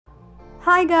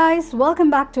Hi guys,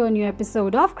 welcome back to a new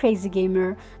episode of Crazy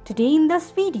Gamer. Today in this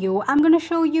video, I'm gonna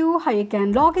show you how you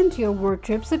can log into your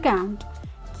WordTrips account.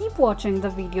 Keep watching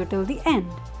the video till the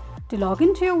end. To log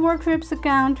into your WordTrips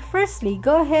account, firstly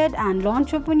go ahead and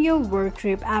launch open your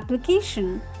WordTrip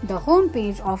application. The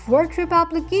homepage of WordTrip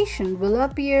application will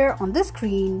appear on the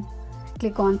screen.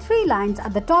 Click on three lines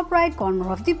at the top right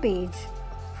corner of the page.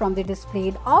 From the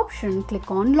displayed option, click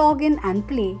on Login and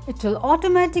Play. It will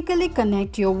automatically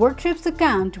connect your WordTrips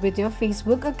account with your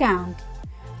Facebook account.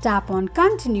 Tap on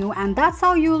Continue and that's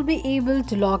how you will be able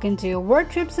to log into your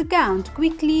WordTrips account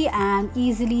quickly and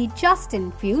easily just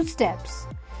in few steps.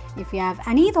 If you have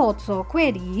any thoughts or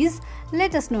queries,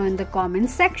 let us know in the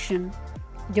comments section.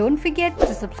 Don't forget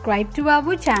to subscribe to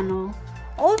our channel.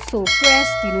 Also press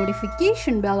the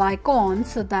notification bell icon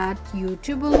so that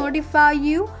YouTube will notify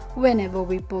you whenever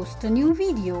we post a new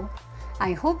video.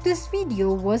 I hope this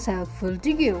video was helpful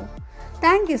to you.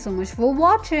 Thank you so much for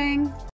watching.